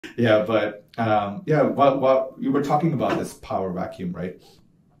Yeah, but yeah, what you were talking about this power vacuum, right?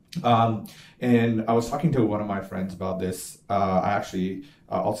 Um, and I was talking to one of my friends about this. I actually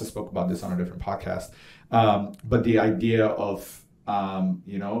also spoke about this on a different podcast. But the idea of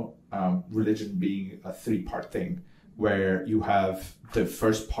religion being a three-part thing, where you have the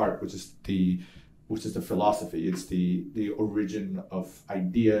first part, which is the philosophy. It's the origin of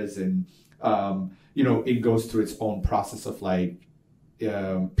ideas, and it goes through its own process of like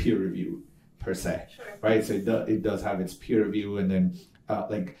peer review per se, Sure. right? So it does have its peer review, and then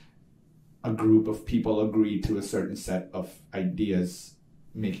like a group of people agree to a certain set of ideas,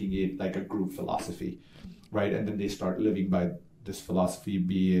 making it like a group philosophy, right? And then they start living by this philosophy,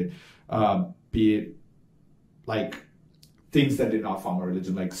 be it like things that did not form a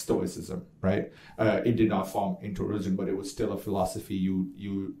religion, like Stoicism, right? It did not form into a religion, but it was still a philosophy.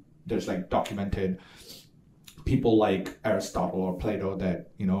 There's like documented people like Aristotle or Plato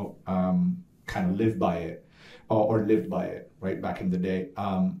that kind of lived by it or lived by it, right, back in the day.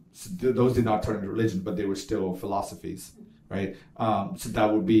 Those did not turn into religion, but they were still philosophies, right? So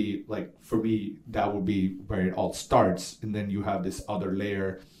that would be like, for me, that would be where it all starts, and then you have this other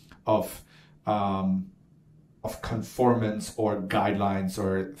layer of um, conformance or guidelines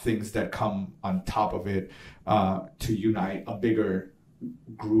or things that come on top of it to unite a bigger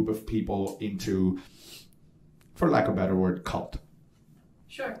group of people into, for lack of a better word, cult,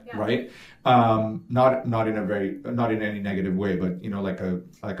 Sure. Yeah. right? Not in any negative way, but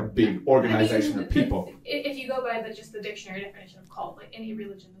like a big organization of people. If you go by just the dictionary definition of cult, like any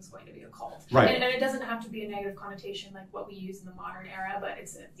religion is going to be a cult, Right. And it doesn't have to be a negative connotation like what we use in the modern era, but I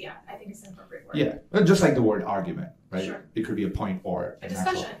think it's an appropriate word. Yeah, just like the word argument, right? Sure. It could be a point or A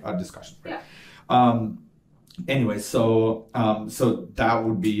discussion. A discussion, right? Yeah. Anyway, so that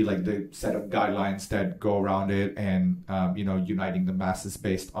would be like the set of guidelines that go around it, and uniting the masses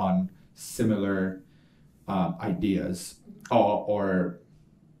based on similar ideas, or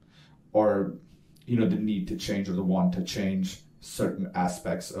the need to change or the want to change certain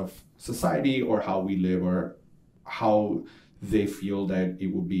aspects of society, or how we live, or how they feel that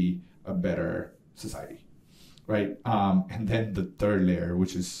it will be a better society, right? And then the third layer,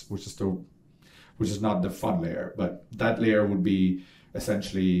 which is not the fun layer, but that layer would be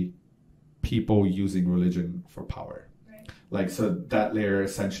essentially people using religion for power. Right. Like, so that layer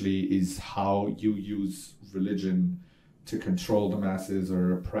essentially is how you use religion to control the masses,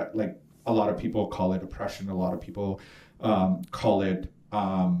 or like a lot of people call it oppression. A lot of people call it,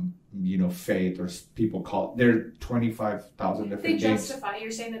 faith, or people call there are 25,000 different They names. justify.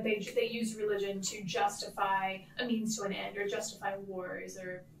 You're saying that they use religion to justify a means to an end, or justify wars,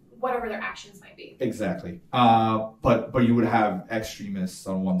 or whatever their actions might be. Exactly. But you would have extremists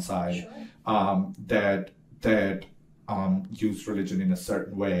on one side, Sure. that use religion in a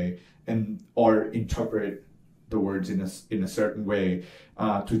certain way, or interpret the words in a certain way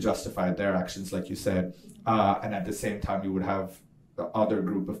to justify their actions, like you said. And at the same time, you would have the other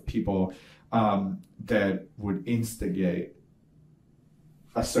group of people that would instigate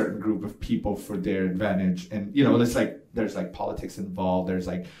a certain group of people for their advantage. And there's like politics involved, there's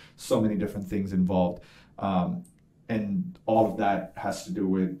like so many different things involved, and all of that has to do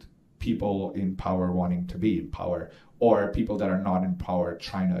with people in power wanting to be in power, or people that are not in power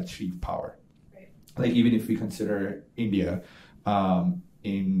trying to achieve power. Right. Like, even if we consider India,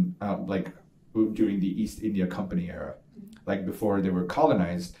 in like during the East India Company era, like before they were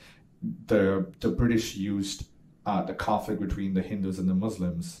colonized, the British used the conflict between the Hindus and the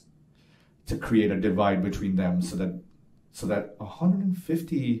Muslims to create a divide between them, so that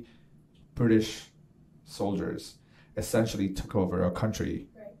 150 British soldiers essentially took over a country,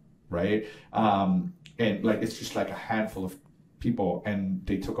 right? And like, it's just like a handful of people, and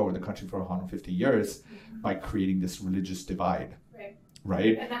they took over the country for 150 years by creating this religious divide.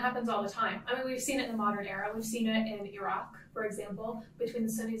 Right. And that happens all the time. I mean, we've seen it in the modern era. We've seen it in Iraq, for example, between the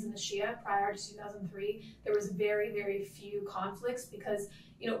Sunnis and the Shia prior to 2003. There was very, very few conflicts because,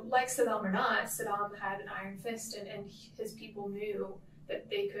 like Saddam or not, Saddam had an iron fist, and his people knew that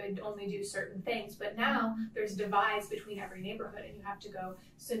they could only do certain things. But now there's divides between every neighborhood, and you have to go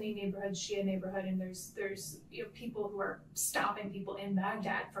Sunni neighborhood, Shia neighborhood, and there's people who are stopping people in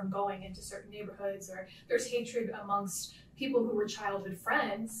Baghdad from going into certain neighborhoods, or there's hatred amongst people who were childhood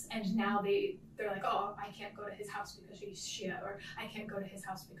friends, and now they're like, oh, I can't go to his house because he's Shia, or I can't go to his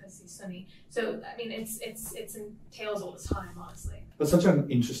house because he's Sunni. So I mean, it's in tales all the time, honestly. But such an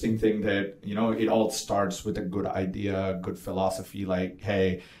interesting thing that it all starts with a good idea, good philosophy, like,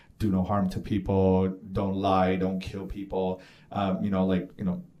 hey, do no harm to people, don't lie, don't kill people.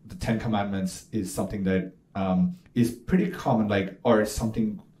 The Ten Commandments is something that is pretty common, like, or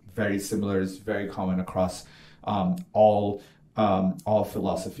something very similar, is very common across all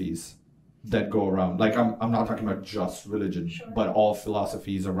philosophies that go around. Like I'm not talking about just religion, Sure. but all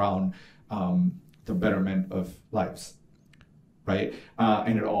philosophies around the betterment of lives, right?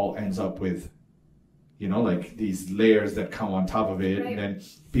 And it all ends up with, you know, like these layers that come on top of it, right. And then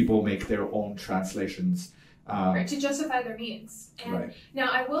people make their own translations. Right, to justify their means. And right.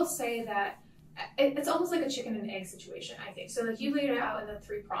 Now I will say that it's almost like a chicken and egg situation, I think. So like you laid it out in the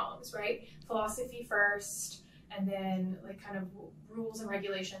 3 prongs, right? Philosophy first, and then like kind of rules and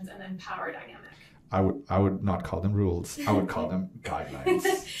regulations, and then power dynamic. I would not call them rules. I would call them guidelines.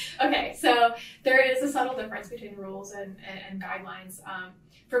 Okay, so there is a subtle difference between rules and guidelines.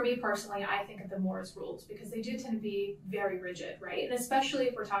 For me personally, I think of them more as rules because they do tend to be very rigid, right? And especially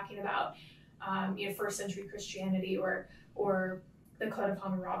if we're talking about you know, first century Christianity or the Code of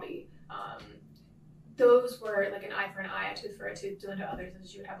Hammurabi. Those were like an eye for an eye, a tooth for a tooth, do unto others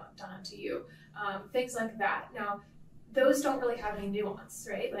as you would have done unto you. Things like that. Now, those don't really have any nuance,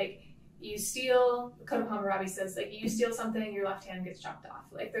 right? Like you steal, the Code of Hammurabi says, like you steal something, your left hand gets chopped off.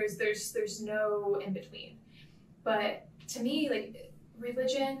 Like there's no in between. But to me, like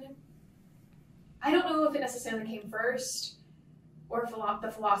religion, I don't know if it necessarily came first or if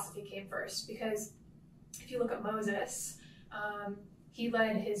the philosophy came first, because if you look at Moses, he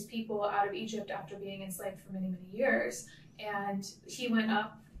led his people out of Egypt after being enslaved for many, many years, and he went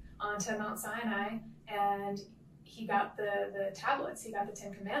up onto Mount Sinai and he got the tablets, he got the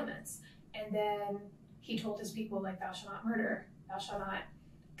 10 Commandments, and then he told his people, like, thou shalt not murder, thou shalt not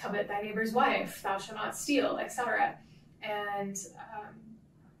covet thy neighbor's wife, thou shalt not steal, etc. And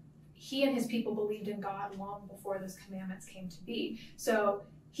he and his people believed in God long before those commandments came to be. So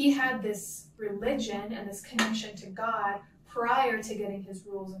he had this religion and this connection to God prior to getting his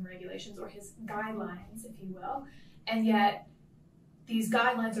rules and regulations, or his guidelines, if you will. And yet these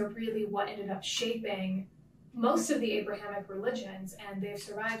guidelines are really what ended up shaping most of the Abrahamic religions, and they've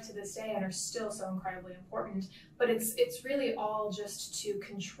survived to this day and are still so incredibly important. But it's really all just to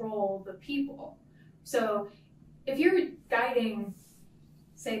control the people. So if you're guiding,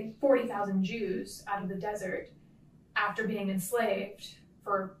 say, 40,000 Jews out of the desert after being enslaved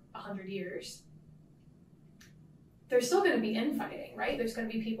for 100 years, there's still going to be infighting, right? There's going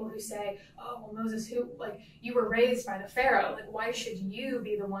to be people who say, oh, well, Moses, you were raised by the Pharaoh. Like, why should you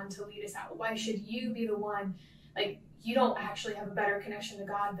be the one to lead us out? Why should you be the one, like, you don't actually have a better connection to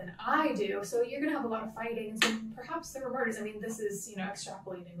God than I do. So you're going to have a lot of fighting. And so perhaps there were murders. I mean, this is, you know,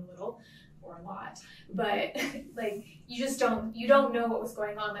 extrapolating a little or a lot, but like, you don't know what was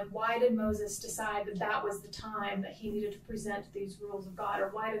going on. Like, why did Moses decide that that was the time that he needed to present these rules of God? Or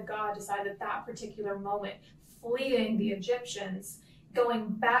why did God decide that that particular moment, fleeing the Egyptians, going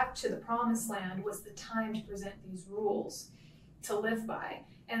back to the promised land, was the time to present these rules to live by?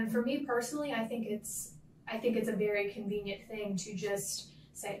 And for me personally, I think it's a very convenient thing to just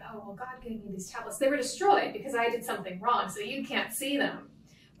say, oh, well, God gave me these tablets. They were destroyed because I did something wrong, so you can't see them.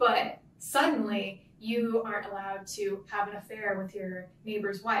 But suddenly, you aren't allowed to have an affair with your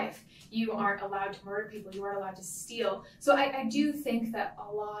neighbor's wife. You aren't allowed to murder people. You aren't allowed to steal. So I do think that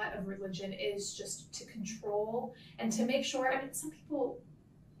a lot of religion is just to control and to make sure. I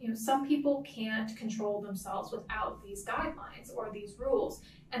mean, some people can't control themselves without these guidelines or these rules,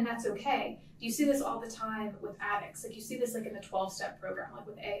 and that's okay. You see this all the time with addicts. Like, you see this like in the 12-step program, like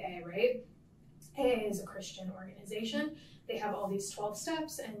with AA, right? AA is a Christian organization. They have all these 12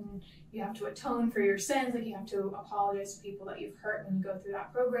 steps, and you have to atone for your sins. Like, you have to apologize to people that you've hurt when you go through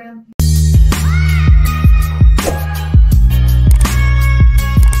that program.